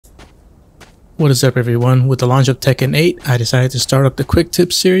What is up everyone? With the launch of Tekken 8, I decided to start up the quick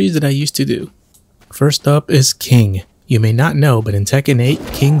tip series that I used to do. First up is King. You may not know, but in Tekken 8,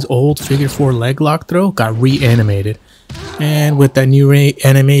 King's old figure 4 leg lock throw got reanimated. And with that new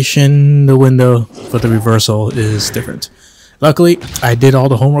animation, the window for the reversal is different. Luckily, I did all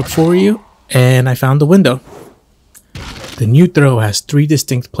the homework for you, and I found the window. The new throw has 3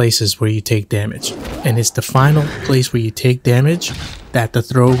 distinct places where you take damage, and it's the final place where you take damage that the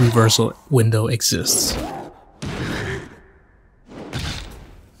throw reversal window exists.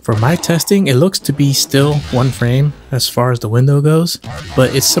 For my testing, it looks to be still 1 frame as far as the window goes,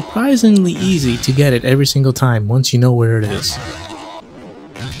 but it's surprisingly easy to get it every single time once you know where it is.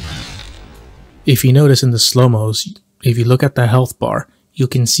 If you notice in the slow-mos, if you look at the health bar, you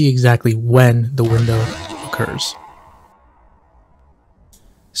can see exactly when the window occurs.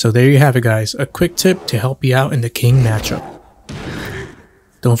 So there you have it guys, a quick tip to help you out in the King matchup.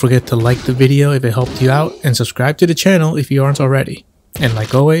 Don't forget to like the video if it helped you out, and subscribe to the channel if you aren't already. And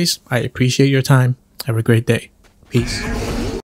like always, I appreciate your time. Have a great day. Peace.